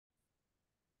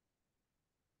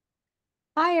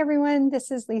Hi, everyone. This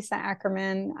is Lisa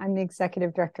Ackerman. I'm the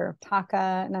Executive Director of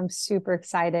TACA, and I'm super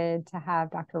excited to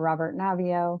have Dr. Robert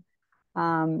Naviaux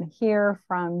here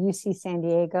from UC San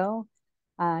Diego.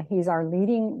 He's our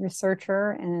leading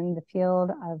researcher in the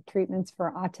field of treatments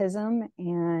for autism,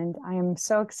 and I am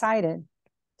so excited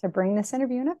to bring this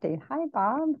interview an update. Hi,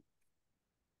 Bob.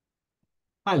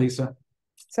 Hi, Lisa.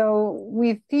 So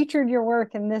we've featured your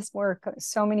work and this work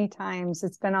so many times.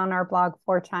 It's been on our blog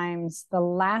 4 times. The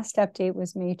last update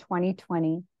was May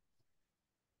 2020.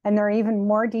 And there are even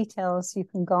more details. You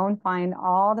can go and find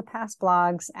all the past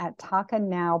blogs at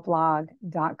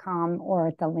tacanowblog.com or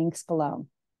at the links below.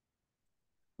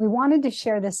 We wanted to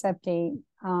share this update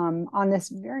on this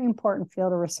very important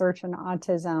field of research in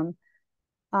autism.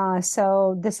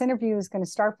 So this interview is going to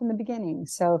start from the beginning.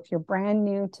 So if you're brand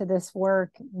new to this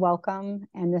work, welcome.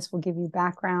 And this will give you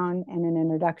background and an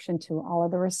introduction to all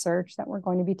of the research that we're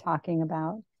going to be talking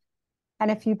about. And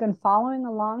if you've been following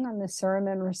along on the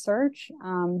Suramin research,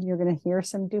 you're going to hear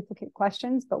some duplicate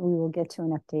questions, but we will get to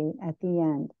an update at the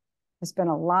end. There's been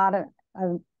a lot of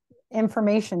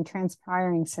information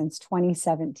transpiring since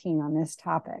 2017 on this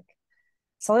topic.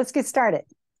 So let's get started.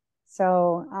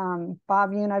 So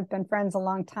Bob, you and I've been friends a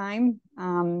long time.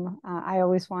 I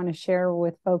always want to share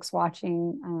with folks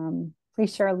watching.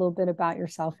 Please share a little bit about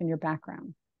yourself and your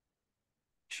background.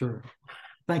 Sure.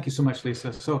 Thank you so much,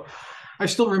 Lisa. So I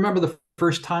still remember the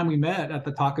first time we met at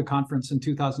the TACA conference in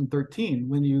 2013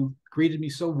 when you greeted me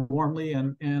so warmly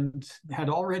and had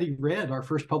already read our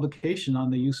first publication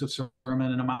on the use of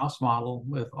Suramin in a mouse model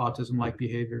with autism-like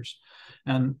behaviors.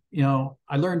 And, you know,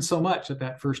 I learned so much at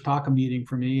that first TACA meeting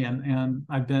for me, and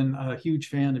I've been a huge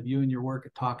fan of you and your work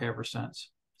at TACA ever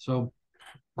since. So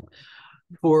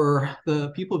for the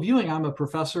people viewing, I'm a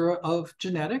professor of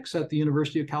genetics at the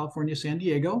University of California, San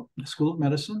Diego, School of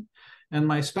Medicine. And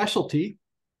my specialty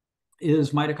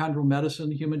is mitochondrial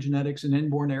medicine, human genetics, and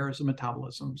inborn errors of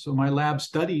metabolism. So my lab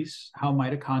studies how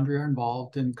mitochondria are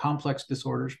involved in complex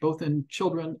disorders, both in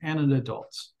children and in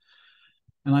adults.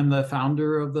 And I'm the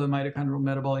founder of the Mitochondrial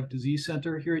Metabolic Disease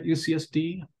Center here at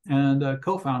UCSD and a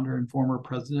co-founder and former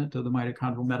president of the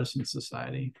Mitochondrial Medicine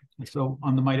Society. And so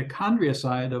on the mitochondria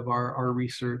side of our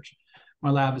research, my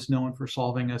lab is known for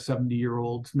solving a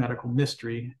 70-year-old medical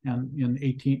mystery. And in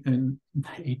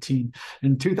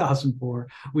 2004,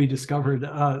 we discovered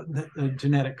the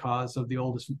genetic cause of the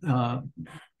oldest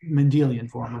Mendelian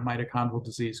form of mitochondrial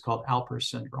disease called Alpers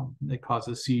syndrome that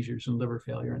causes seizures and liver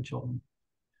failure in children.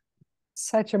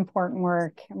 Such important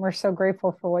work, and we're so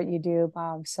grateful for what you do,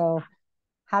 Bob. So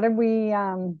how did we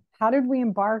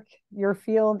embark your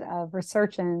field of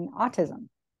research in autism?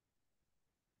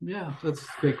 Yeah, that's a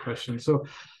great question. So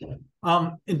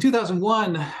in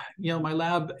 2001, my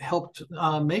lab helped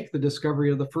make the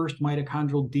discovery of the first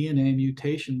mitochondrial DNA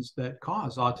mutations that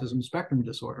cause autism spectrum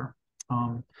disorder.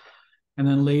 And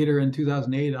then later in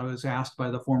 2008, I was asked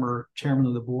by the former chairman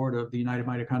of the board of the United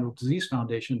Mitochondrial Disease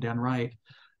Foundation, Dan Wright,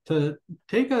 to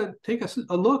take a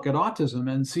look at autism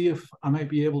and see if I might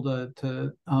be able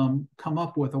to come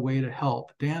up with a way to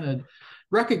help. Dan had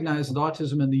recognized that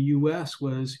autism in the U.S.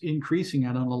 was increasing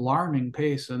at an alarming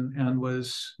pace and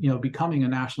was becoming a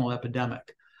national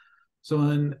epidemic. So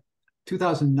in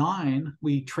 2009,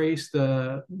 we traced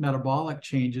the metabolic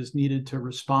changes needed to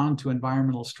respond to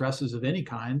environmental stresses of any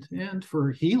kind and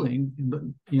for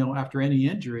healing, after any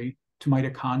injury, to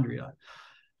mitochondria.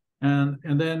 And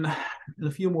then in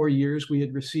a few more years, we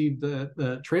had received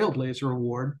the Trailblazer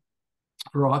Award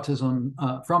for autism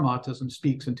from Autism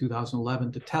Speaks in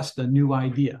 2011 to test a new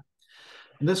idea.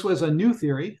 And this was a new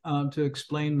theory to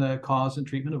explain the cause and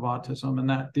treatment of autism. And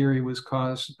that theory was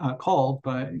called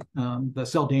by the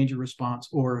cell danger response,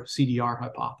 or CDR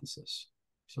hypothesis.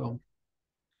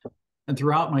 And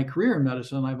throughout my career in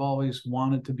medicine, I've always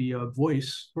wanted to be a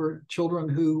voice for children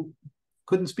who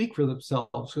couldn't speak for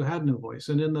themselves, who had no voice.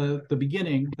 And in the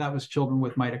beginning, that was children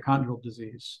with mitochondrial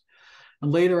disease.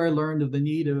 And later, I learned of the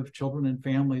need of children and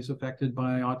families affected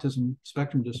by autism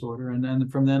spectrum disorder. And then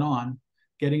from then on,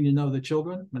 getting to know the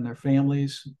children and their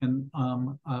families and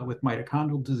with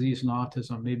mitochondrial disease and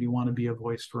autism made me want to be a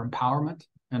voice for empowerment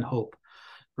and hope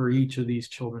for each of these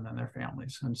children and their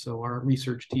families. And so our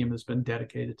research team has been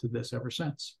dedicated to this ever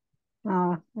since.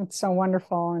 Oh, it's so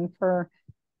wonderful. And for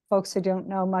folks who don't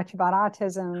know much about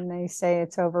autism, they say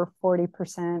it's over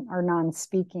 40% are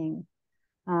non-speaking.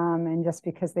 And just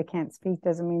because they can't speak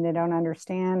doesn't mean they don't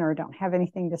understand or don't have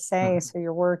anything to say. So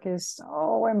your work is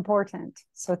so important.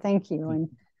 So thank you. And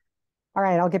all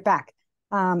right, I'll get back.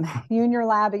 You and your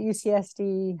lab at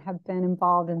UCSD have been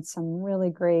involved in some really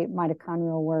great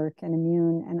mitochondrial work and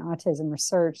immune and autism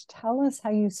research. Tell us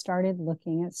how you started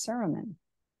looking at Suramin.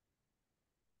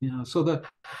 So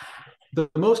the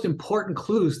most important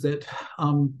clues that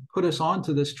put us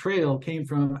onto this trail came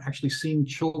from actually seeing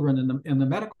children in the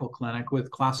medical clinic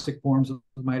with classic forms of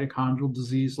mitochondrial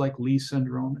disease like Lee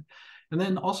syndrome, and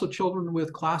then also children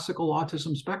with classical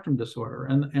autism spectrum disorder.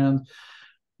 And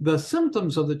the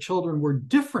symptoms of the children were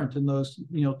different in those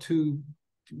two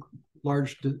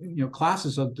large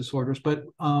classes of disorders, but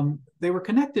they were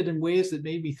connected in ways that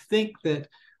made me think that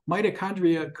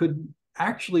mitochondria could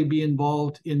actually be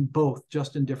involved in both,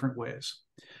 just in different ways.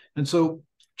 And so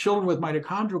children with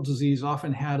mitochondrial disease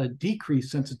often had a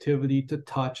decreased sensitivity to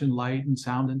touch and light and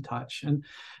sound and touch, and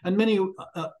many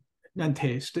and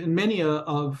taste. And many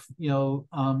of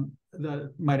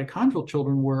the mitochondrial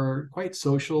children were quite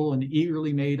social and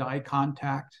eagerly made eye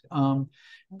contact,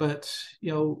 but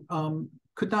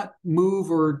could not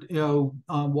move or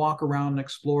walk around and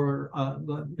explore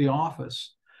the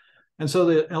office. And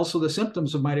so also the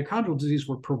symptoms of mitochondrial disease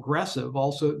were progressive,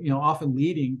 also often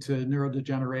leading to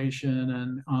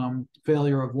neurodegeneration and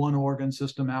failure of one organ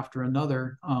system after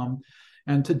another,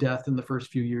 and to death in the first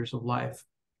few years of life.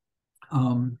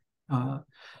 On the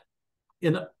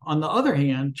other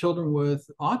hand, children with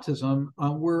autism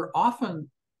were often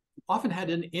had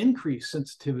an increased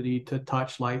sensitivity to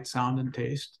touch, light, sound, and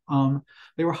taste.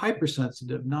 They were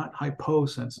hypersensitive, not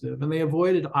hyposensitive, and they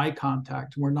avoided eye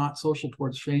contact and were not social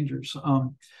towards strangers.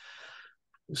 And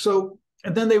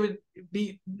then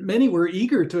many were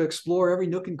eager to explore every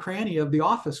nook and cranny of the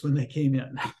office when they came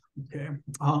in. Okay.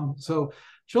 So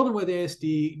children with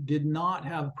ASD did not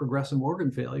have progressive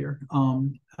organ failure,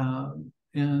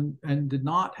 and did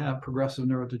not have progressive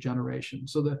neurodegeneration.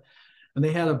 And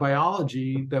they had a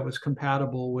biology that was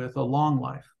compatible with a long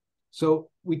life. So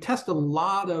we tested a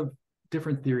lot of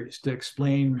different theories to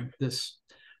explain this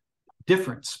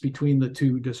difference between the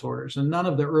two disorders, and none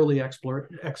of the early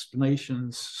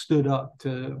explanations stood up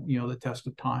to the test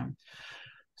of time.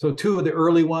 So two of the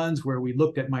early ones where we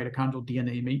looked at mitochondrial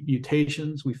DNA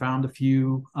mutations, we found a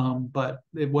few, but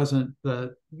it wasn't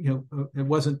it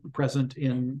wasn't present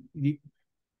in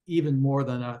even more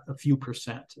than a few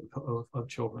percent of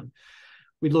children.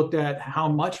 We looked at how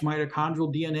much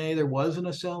mitochondrial DNA there was in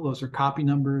a cell. Those are copy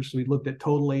numbers. We looked at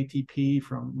total ATP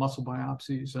from muscle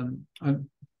biopsies,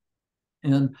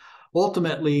 and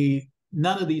ultimately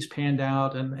none of these panned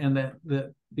out, and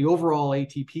the overall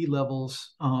ATP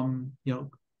levels,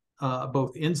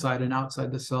 both inside and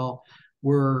outside the cell,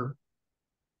 were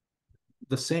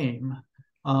the same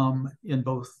in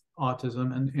both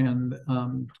autism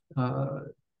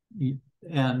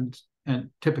and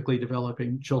typically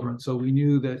developing children. So we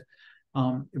knew that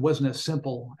it wasn't as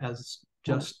simple as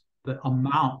just the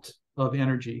amount of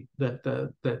energy that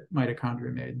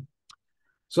mitochondria made.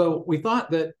 So we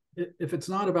thought that if it's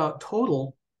not about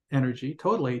total energy,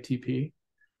 total ATP,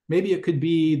 maybe it could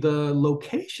be the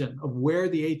location of where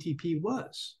the ATP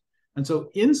was. And so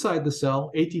inside the cell,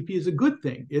 ATP is a good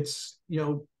thing. It's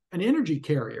an energy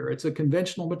carrier. It's a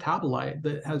conventional metabolite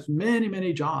that has many,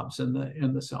 many jobs in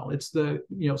the cell. It's the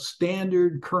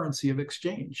standard currency of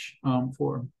exchange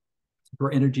for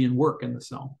energy and work in the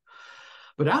cell.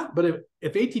 But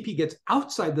if ATP gets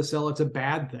outside the cell, it's a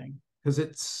bad thing because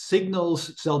it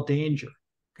signals cell danger,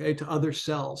 okay, to other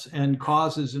cells and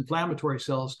causes inflammatory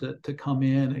cells to come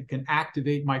in. It can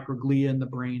activate microglia in the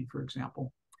brain, for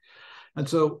example. And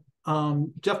so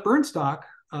Jeff Bernstock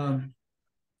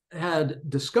had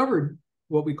discovered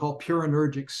what we call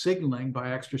purinergic signaling by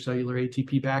extracellular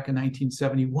ATP back in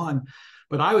 1971,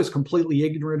 but I was completely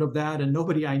ignorant of that, and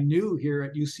nobody I knew here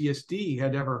at UCSD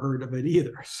had ever heard of it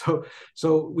either. So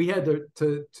we had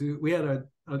we had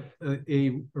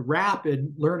a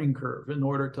rapid learning curve in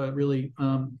order to really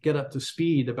get up to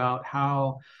speed about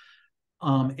how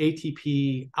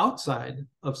ATP outside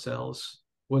of cells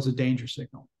was a danger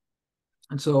signal.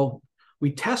 And so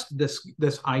we tested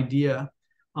this idea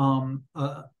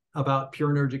about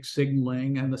purinergic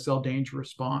signaling and the cell danger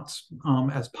response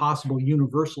as possible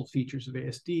universal features of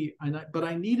ASD, but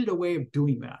I needed a way of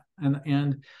doing that,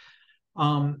 and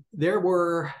there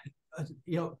were,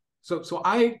 so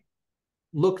I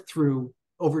looked through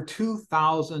over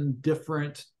 2,000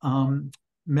 different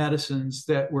medicines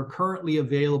that were currently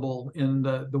available in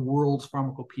the world's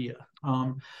pharmacopoeia,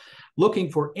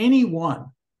 looking for any one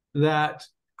that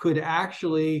could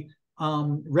actually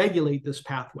regulate this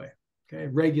pathway, okay,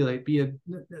 be an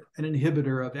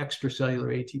inhibitor of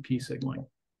extracellular ATP signaling.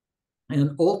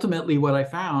 And ultimately what I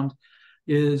found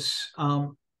is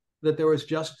that there was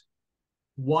just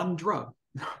one drug,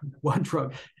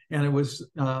 and it was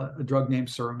a drug named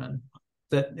Suramin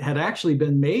that had actually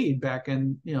been made back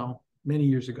in, many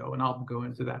years ago, and I'll go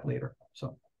into that later.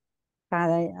 So God,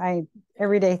 I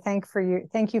every day thank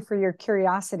you for your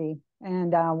curiosity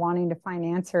and wanting to find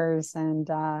answers, and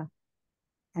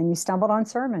you stumbled on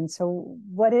Suramin. So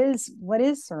what is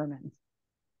Suramin?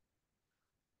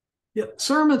 Yeah,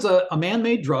 Suramin's a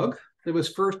man-made drug that was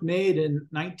first made in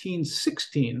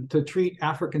 1916 to treat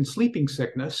African sleeping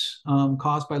sickness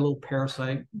caused by a little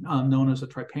parasite known as a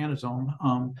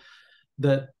trypanosome.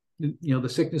 That the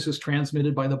sickness is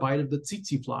transmitted by the bite of the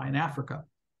tsetse fly in Africa.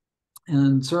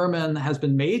 And Suramin has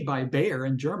been made by Bayer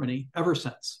in Germany ever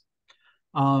since.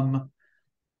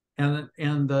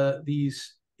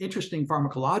 These interesting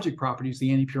pharmacologic properties, the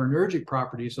anticholinergic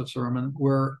properties of Suramin,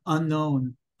 were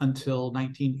unknown until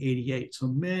 1988. So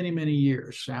many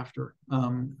years after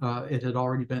it had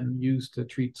already been used to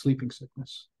treat sleeping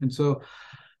sickness. And so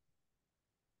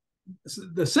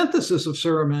the synthesis of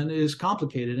Suramin is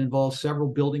complicated. It involves several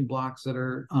building blocks that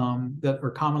are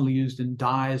commonly used in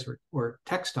dyes or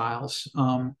textiles.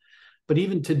 But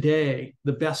even today,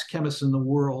 the best chemists in the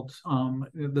world,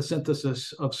 the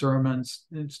synthesis of Suramin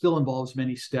still involves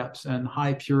many steps, and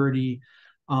high purity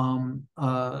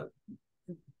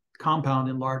compound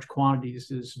in large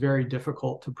quantities is very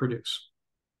difficult to produce.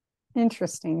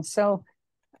 Interesting. So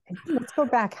let's go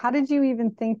back. How did you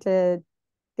even think that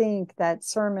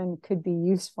Suramin could be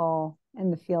useful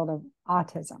in the field of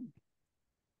autism?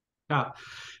 Yeah,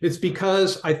 it's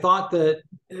because I thought that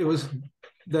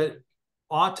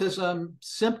autism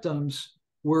symptoms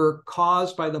were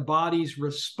caused by the body's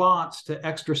response to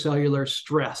extracellular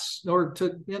stress, or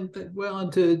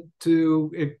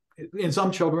in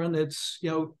some children it's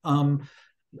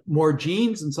more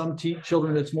genes, in some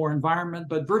children it's more environment,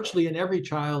 but virtually in every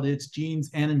child it's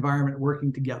genes and environment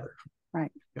working together.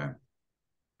 Right. Okay.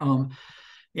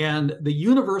 And the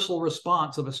universal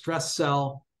response of a stress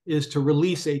cell is to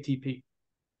release ATP.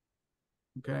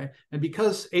 Okay. And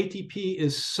because ATP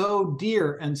is so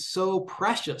dear and so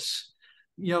precious,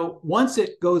 once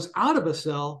it goes out of a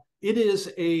cell, it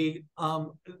is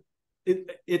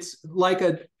it's like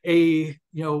a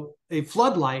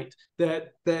floodlight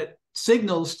that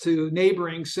signals to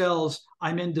neighboring cells,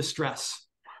 I'm in distress.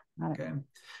 Okay.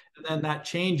 And then that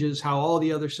changes how all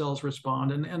the other cells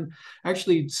respond. And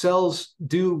actually, cells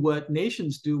do what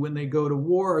nations do when they go to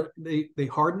war. They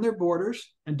harden their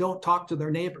borders and don't talk to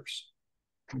their neighbors.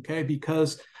 Okay,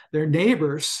 because their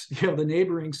neighbors, the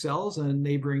neighboring cells and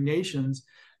neighboring nations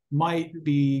might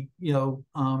be, so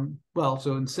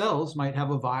in cells might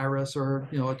have a virus or,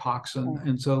 a toxin.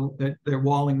 And so they're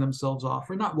walling themselves off,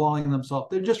 or not walling themselves,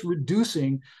 they're just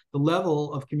reducing the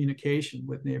level of communication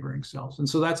with neighboring cells. And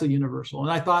so that's a universal.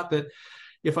 And I thought that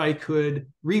if I could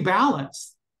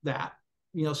rebalance that,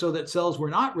 so that cells were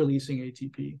not releasing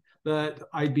ATP, that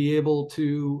I'd be able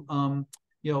to,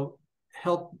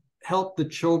 help the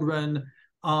children,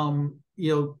 come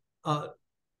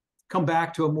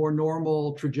back to a more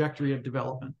normal trajectory of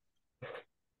development.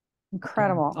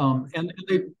 Incredible. And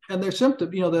their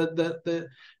symptoms,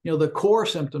 the core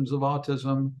symptoms of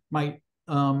autism might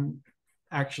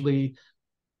actually,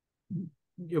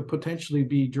 potentially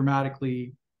be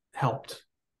dramatically helped.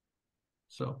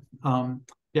 So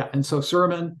and so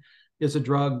Suramin is a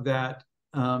drug that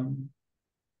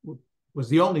was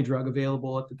the only drug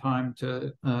available at the time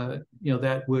to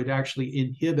that would actually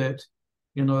inhibit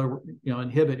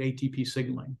ATP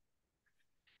signaling.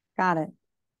 Got it.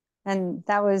 And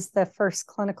that was the first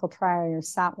clinical trial, your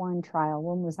SAT1 trial.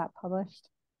 When was that published?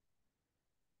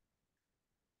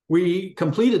 We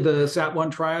completed the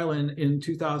SAT1 trial in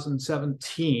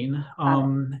 2017,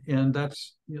 and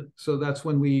that's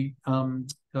when we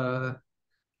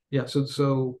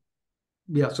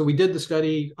so we did the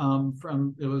study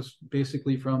it was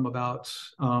basically from about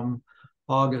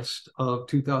August of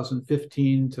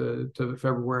 2015 to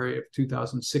February of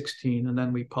 2016, and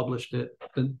then we published it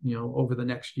over the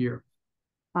next year.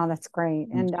 Oh, that's great.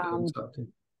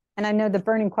 And I know the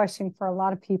burning question for a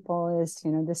lot of people is,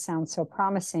 this sounds so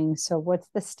promising. So what's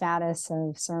the status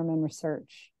of Suramin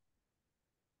research?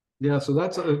 Yeah, so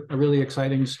that's a really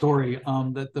exciting story.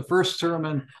 That the first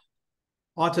Suramin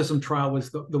autism trial was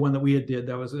the one that we had done.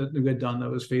 That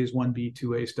was phase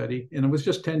 1b/2a study, and it was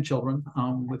just 10 children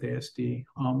with ASD.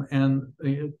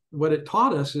 What it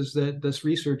taught us is that this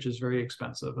research is very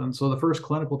expensive, and so the first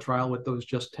clinical trial with those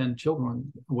just 10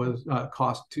 children was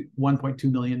cost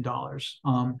 $1.2 million.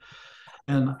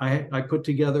 And I put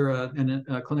together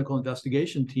a clinical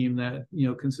investigation team that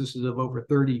consisted of over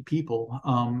 30 people,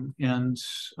 and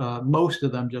most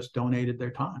of them just donated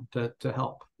their time to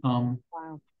help. Wow.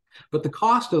 But the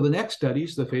cost of the next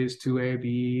studies, the phase 2a,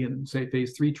 b, and say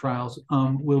phase 3 trials,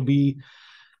 will be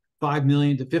 $5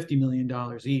 million to $50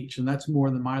 million each, and that's more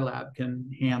than my lab can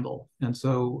handle. And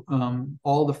so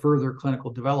all the further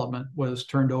clinical development was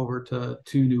turned over to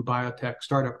two new biotech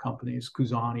startup companies,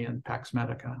 Kuzani and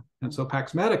Paxmedica. And so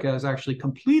Paxmedica has actually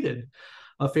completed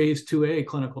a phase 2A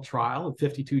clinical trial of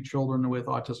 52 children with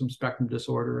autism spectrum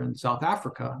disorder in South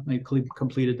Africa. They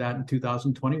completed that in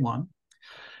 2021.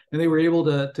 And they were able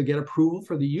to get approval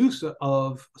for the use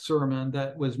of Suramin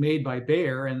that was made by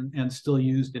Bayer and still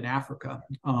used in Africa.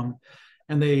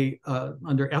 And they had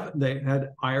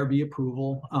IRB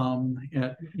approval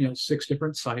at 6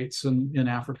 different sites in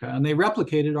Africa, and they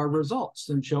replicated our results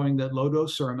and showing that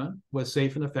low-dose Suramin was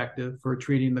safe and effective for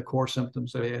treating the core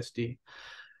symptoms of ASD.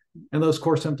 And those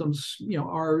core symptoms,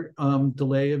 are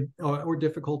delay or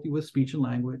difficulty with speech and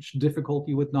language,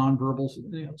 difficulty with nonverbal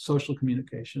social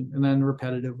communication, and then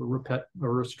repetitive or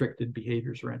restricted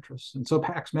behaviors or interests. And so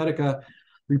Paxmedica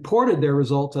reported their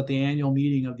results at the annual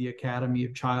meeting of the Academy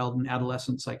of Child and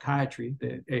Adolescent Psychiatry,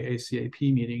 the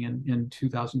AACAP meeting in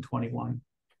 2021.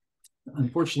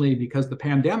 Unfortunately, because the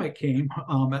pandemic came,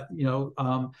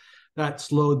 that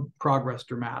slowed progress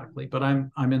dramatically. But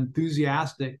I'm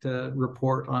enthusiastic to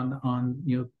report on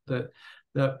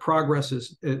that progress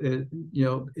is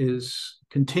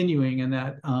continuing, and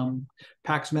that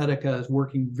Paxmedica is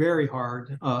working very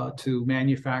hard to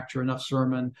manufacture enough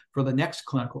Suramin for the next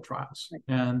clinical trials,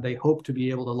 and they hope to be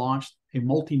able to launch a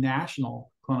multinational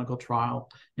clinical trial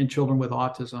in children with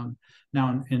autism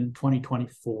now in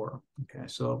 2024. Okay,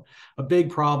 so a big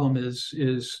problem is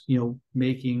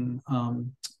making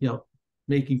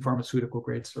pharmaceutical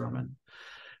grade Suramin.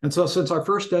 And so since our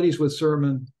first studies with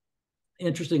Suramin,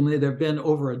 interestingly, there have been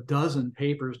over a dozen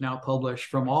papers now published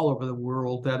from all over the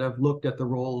world that have looked at the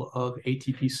role of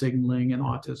ATP signaling in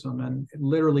autism. And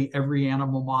literally every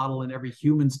animal model and every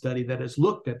human study that has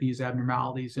looked at these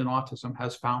abnormalities in autism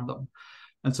has found them.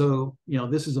 And so,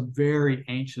 this is a very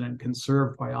ancient and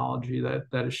conserved biology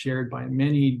that is shared by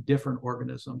many different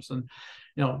organisms. And,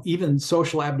 even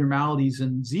social abnormalities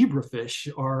in zebrafish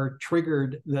are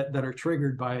triggered, that are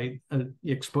triggered by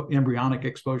embryonic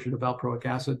exposure to valproic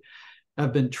acid,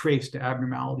 have been traced to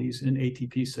abnormalities in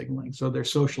ATP signaling. So their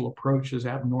social approach is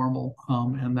abnormal,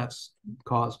 and that's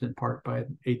caused in part by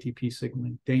ATP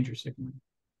signaling, danger signaling.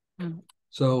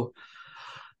 So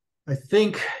I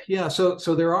think, so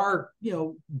there are,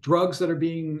 drugs that are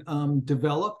being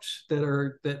developed that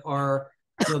are there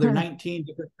are 19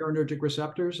 different cholinergic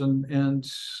receptors, and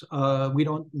we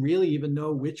don't really even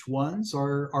know which ones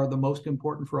are the most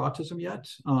important for autism yet.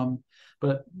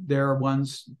 But there are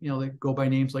ones, that go by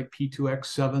names like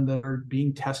P2X7 that are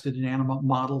being tested in animal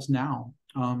models now.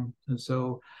 And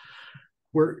so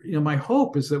my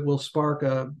hope is that we'll spark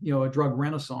a drug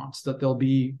renaissance, that there'll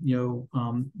be,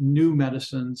 new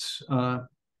medicines,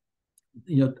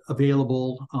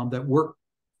 available that work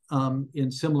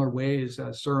in similar ways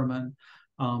as Suramin,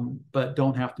 but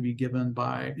don't have to be given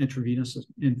by intravenous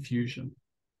infusion,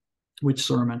 which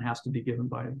Suramin has to be given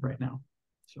by right now.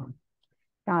 So,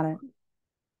 got it.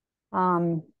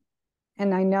 And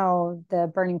I know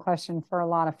the burning question for a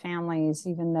lot of families,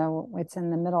 even though it's in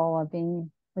the middle of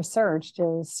being researched,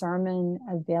 is Suramin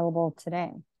available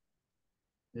today?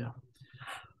 Yeah.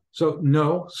 So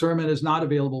no, Suramin is not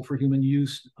available for human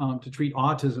use to treat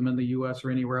autism in the U.S.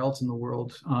 or anywhere else in the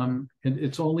world. And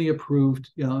it's only approved,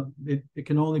 it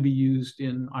can only be used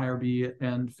in IRB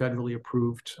and federally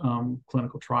approved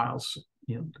clinical trials.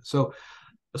 So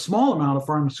a small amount of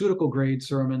pharmaceutical grade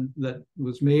Suramin that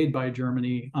was made by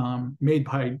Germany, made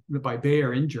by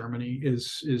Bayer in Germany,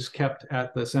 is kept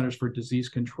at the Centers for Disease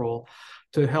Control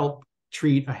to help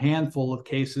treat a handful of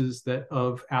cases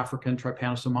of African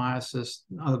trypanosomiasis,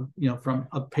 from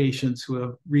patients who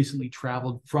have recently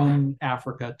traveled from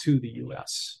Africa to the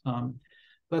U.S.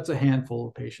 That's a handful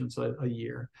of patients a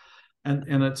year,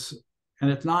 and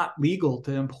it's not legal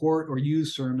to import or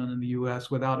use Suramin in the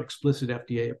U.S. without explicit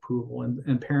FDA approval.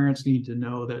 And parents need to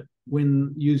know that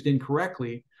when used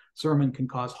incorrectly, Suramin can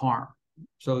cause harm.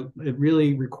 So it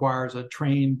really requires a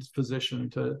trained physician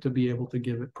to be able to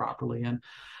give it properly.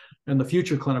 And the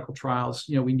future clinical trials,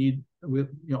 we need,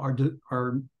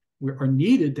 are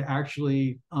needed to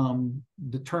actually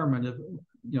determine if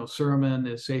Suramin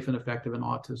is safe and effective in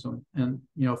autism. And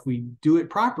if we do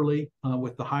it properly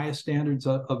with the highest standards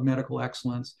of medical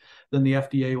excellence, then the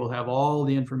FDA will have all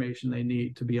the information they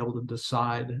need to be able to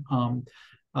decide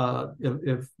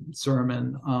if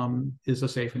Suramin is a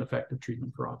safe and effective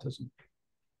treatment for autism.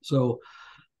 So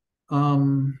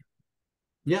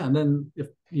yeah, and then if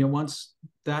once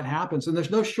that happens, and there's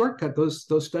no shortcut,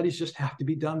 those studies just have to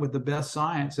be done with the best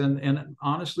science, and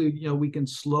honestly, we can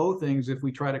slow things if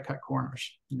we try to cut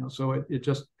corners, so it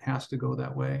just has to go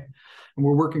that way, and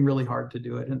we're working really hard to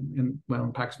do it, and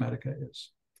well, Pax Medica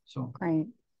is. So Great.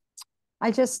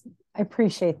 I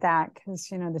appreciate that, because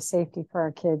the safety for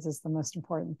our kids is the most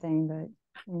important thing, but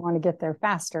we want to get there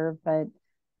faster. But I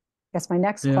guess my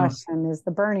next question is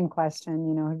the burning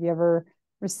question. Have you ever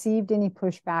received any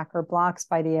pushback or blocks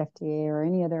by the FDA or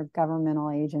any other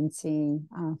governmental agency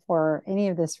for any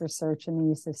of this research in the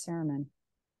use of Suramin?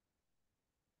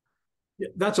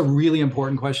 That's a really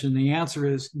important question. The answer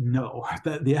is no.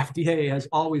 The FDA has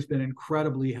always been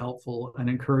incredibly helpful and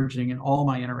encouraging in all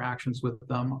my interactions with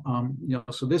them.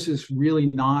 So this is really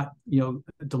not,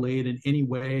 delayed in any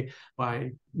way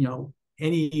by,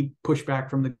 any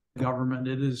pushback from the government.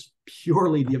 It is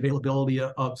purely the availability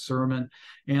of Suramin,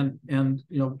 and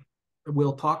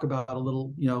we'll talk about a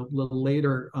little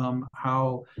later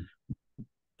how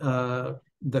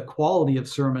the quality of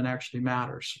Suramin actually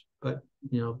matters. But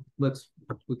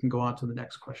we can go on to the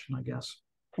next question, I guess.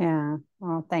 Yeah,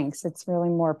 well, thanks. It's really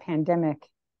more pandemic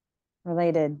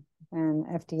related than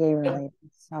FDA related.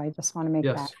 So I just want to make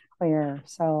that clear.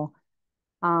 So,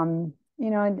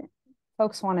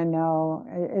 folks want to know,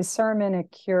 is Suramin a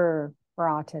cure for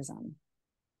autism?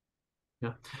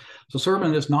 Yeah. So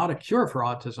Suramin is not a cure for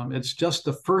autism. It's just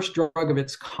the first drug of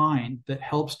its kind that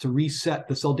helps to reset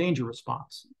the cell danger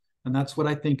response. And that's what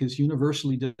I think is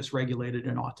universally dysregulated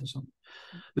in autism.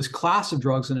 This class of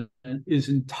drugs is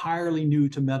entirely new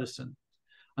to medicine.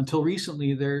 Until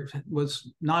recently, there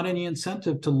was not any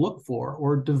incentive to look for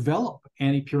or develop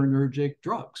anticholinergic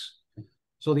drugs.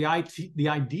 So the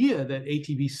idea that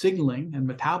ATP signaling and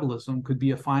metabolism could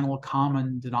be a final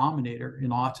common denominator in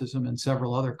autism and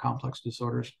several other complex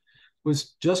disorders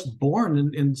was just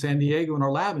born in San Diego in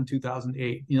our lab in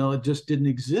 2008. It just didn't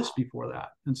exist before that.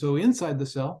 And so inside the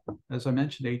cell, as I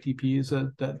mentioned, ATP is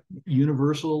that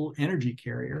universal energy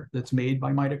carrier that's made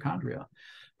by mitochondria.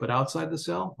 But outside the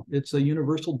cell, it's a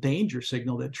universal danger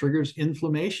signal that triggers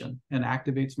inflammation and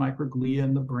activates microglia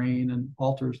in the brain and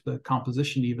alters the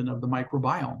composition even of the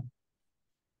microbiome.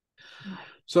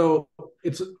 So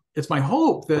it's my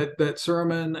hope that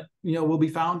Suramin will be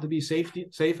found to be safe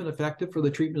and effective for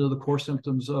the treatment of the core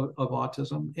symptoms of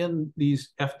autism in these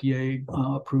FDA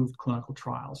approved clinical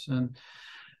trials. And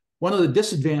one of the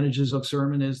disadvantages of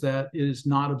Suramin is that it is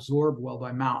not absorbed well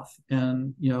by mouth,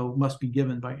 and must be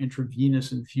given by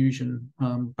intravenous infusion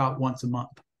about once a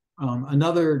month.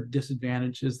 Another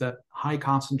disadvantage is that high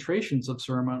concentrations of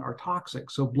Suramin are toxic,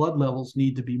 so blood levels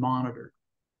need to be monitored.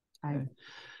 Okay?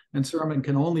 And Suramin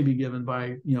can only be given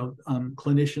by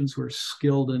clinicians who are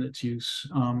skilled in its use.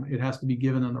 It has to be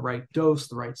given in the right dose,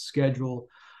 the right schedule,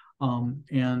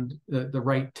 and the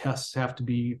right tests have to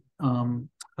be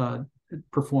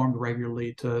performed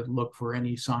regularly to look for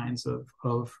any signs of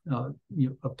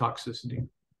toxicity.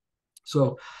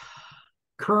 So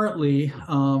currently,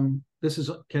 this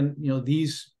can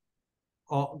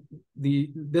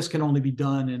only be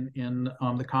done in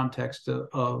the context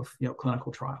of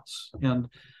clinical trials, and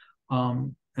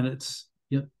it's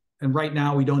and right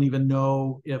now we don't even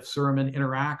know if Suramin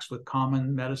interacts with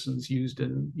common medicines used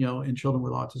in children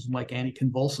with autism, like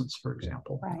anticonvulsants, for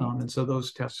example. Right. And so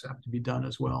those tests have to be done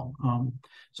as well.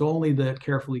 So only the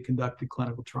carefully conducted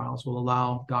clinical trials will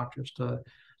allow doctors to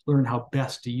learn how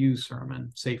best to use Suramin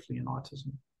safely in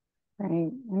autism.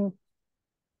 Right. And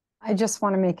I just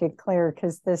want to make it clear,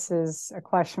 because this is a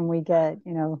question we get,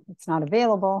 it's not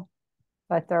available,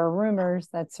 but there are rumors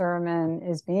that Suramin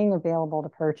is being available to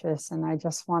purchase. And I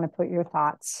just want to put your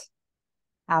thoughts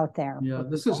out there. Yeah,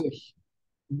 this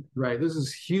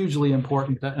is hugely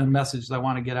important, a message that I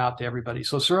want to get out to everybody.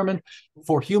 So Suramin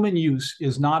for human use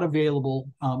is not available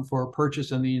for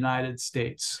purchase in the United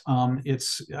States.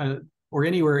 Or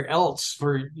anywhere else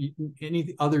for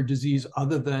any other disease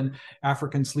other than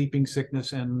African sleeping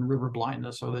sickness and river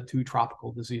blindness are the two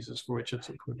tropical diseases for which it's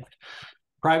approved.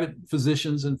 Private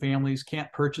physicians and families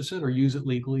can't purchase it or use it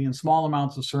legally, and small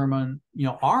amounts of Suramin,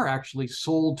 are actually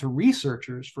sold to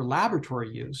researchers for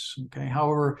laboratory use. Okay,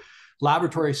 however,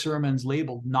 laboratory Suramin is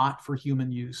labeled not for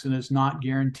human use and is not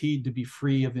guaranteed to be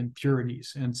free of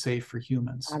impurities and safe for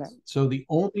humans. So the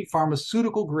only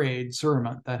pharmaceutical grade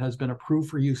Suramin that has been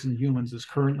approved for use in humans is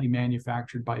currently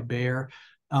manufactured by Bayer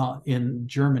in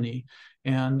Germany,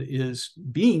 and is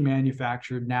being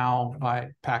manufactured now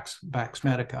by Pax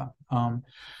Medica.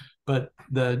 But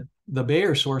the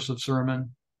Bayer source of Suramin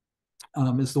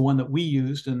is the one that we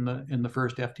used in the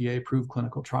first FDA approved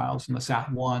clinical trials in the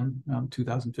SAT-1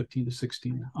 2015 to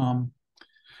 16.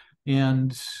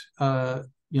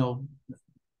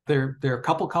 There are a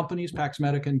couple companies,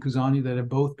 Paxmedica and Kuzani, that have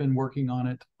both been working on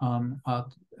it, on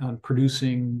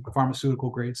producing pharmaceutical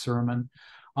grade Suramin,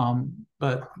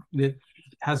 but it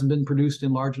hasn't been produced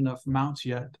in large enough amounts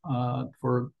yet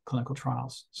for clinical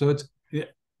trials. So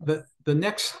the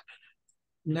next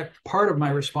part of my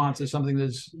response is something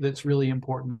that's really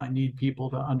important. I need people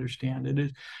to understand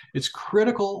it. It's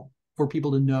critical for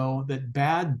people to know that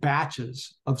bad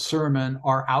batches of Suramin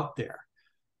are out there.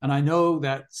 And I know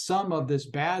that some of this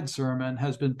bad Suramin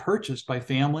has been purchased by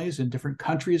families in different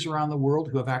countries around the world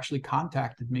who have actually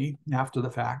contacted me after the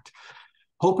fact,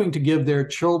 hoping to give their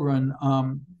children,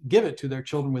 give it to their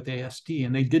children with ASD.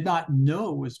 And they did not know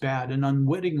it was bad and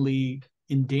unwittingly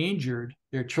endangered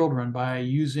their children by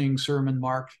using Suramin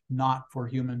marked not for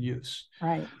human use.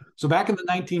 Right. So back in the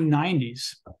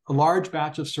 1990s, a large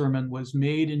batch of Suramin was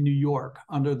made in New York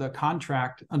under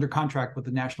contract with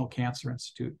the National Cancer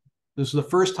Institute. This was the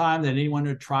first time that anyone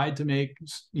had tried to make,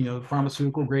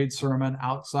 pharmaceutical grade Suramin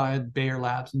outside Bayer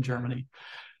Labs in Germany.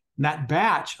 And that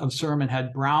batch of Suramin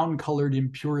had brown colored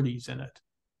impurities in it.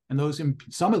 And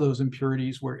some of those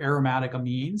impurities were aromatic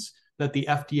amines that the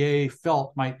FDA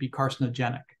felt might be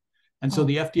carcinogenic. And so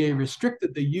the FDA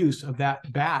restricted the use of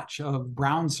that batch of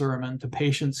brown Suramin to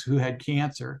patients who had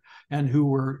cancer and who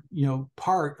were,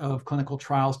 part of clinical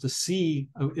trials to see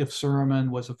if Suramin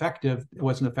was effective. It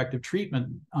was an effective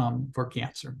treatment for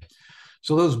cancer.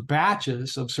 So those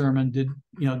batches of Suramin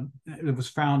it was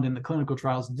found in the clinical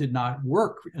trials did not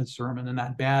work as Suramin, and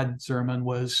that bad Suramin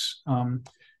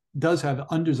does have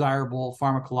undesirable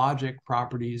pharmacologic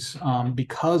properties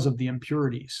because of the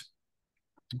impurities.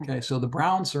 Okay, so the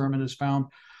brown Suramin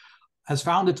has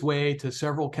found its way to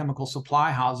several chemical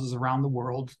supply houses around the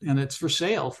world, and it's for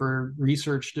sale for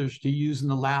researchers to use in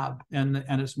the lab, and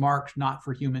it's marked not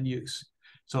for human use.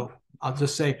 So I'll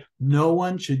just say no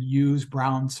one should use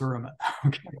brown Suramin.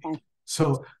 Okay.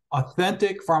 So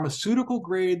authentic pharmaceutical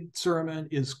grade Suramin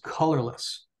is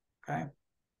colorless. Okay.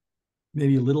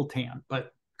 Maybe a little tan,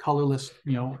 but colorless,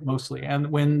 mostly. And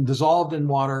when dissolved in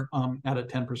water at a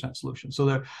 10% solution.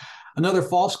 So another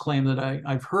false claim that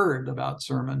I've heard about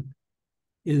Suramin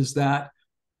is that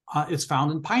it's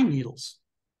found in pine needles.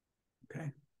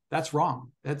 Okay. That's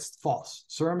wrong. That's false.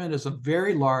 Suramin is a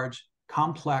very large,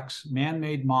 complex,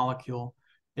 man-made molecule.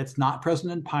 It's not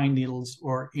present in pine needles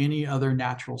or any other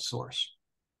natural source.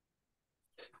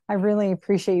 I really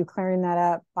appreciate you clearing that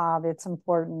up, Bob. It's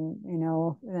important.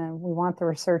 We want the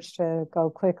research to go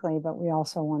quickly, but we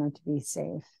also want it to be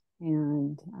safe.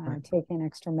 And taking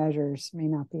extra measures may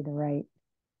not be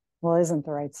isn't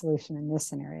the right solution in this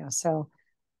scenario. So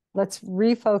let's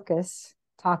refocus,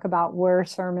 talk about where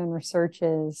Suramin research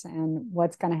is and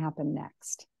what's going to happen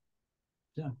next.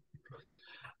 Yeah.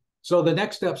 So the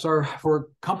next steps are for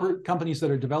companies that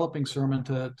are developing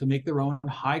Suramin to make their own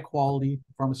high quality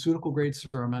pharmaceutical grade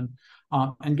Suramin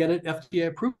and get it FDA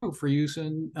approved for use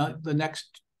in the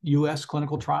next US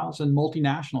clinical trials and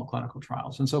multinational clinical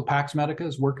trials. And so Paxmedica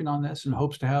is working on this and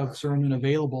hopes to have Suramin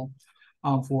available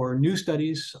for new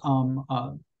studies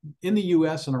in the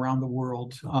US and around the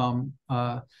world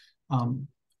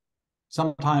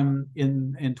sometime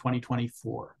in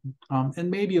 2024,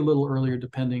 and maybe a little earlier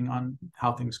depending on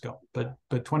how things go. But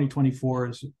 2024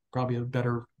 is probably a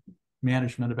better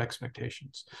management of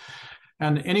expectations.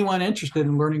 And anyone interested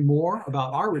in learning more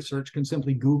about our research can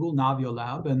simply Google Naviaux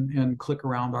Lab and click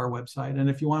around our website. And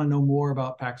if you want to know more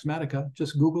about Paxmedica,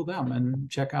 just Google them and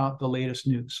check out the latest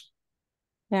news.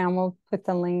 Yeah, and we'll put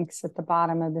the links at the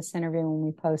bottom of this interview when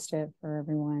we post it for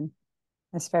everyone,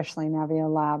 especially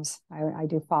Naviaux Labs. I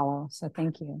do follow, so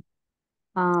thank you.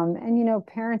 And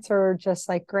parents are just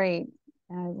like, great,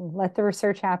 let the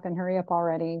research happen, hurry up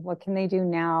already. What can they do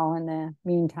now in the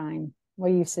meantime? What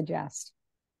do you suggest?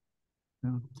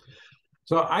 Yeah.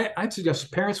 So I'd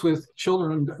suggest parents with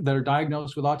children that are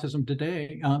diagnosed with autism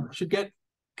today should get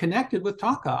connected with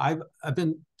TACA. I've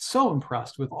been so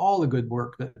impressed with all the good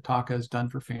work that TACA has done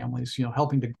for families,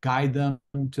 helping to guide them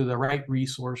to the right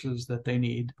resources that they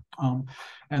need.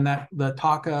 And that the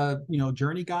TACA,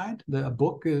 journey guide, the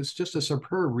book is just a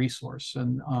superb resource,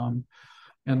 and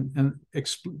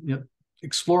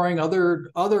exploring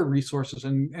other resources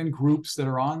and groups that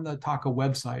are on the TACA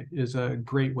website is a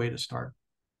great way to start.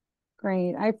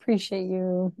 Great. I appreciate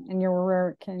you and your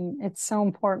work, and it's so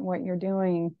important what you're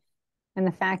doing. And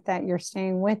the fact that you're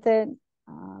staying with it,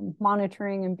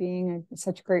 monitoring and being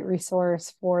such a great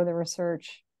resource for the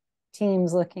research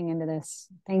teams looking into this.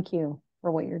 Thank you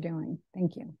for what you're doing.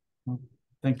 Thank you.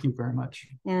 Thank you very much.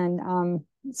 And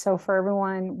so for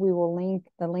everyone, we will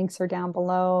the links are down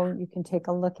below. You can take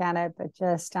a look at it, but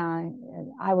just I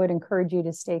would encourage you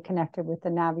to stay connected with the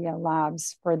Naviaux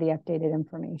Labs for the updated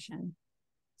information.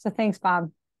 So thanks,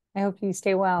 Bob. I hope you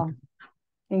stay well.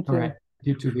 Thank All you. right.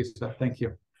 You too, Lisa. Thank you.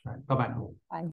 All right. Bye-bye. Bye.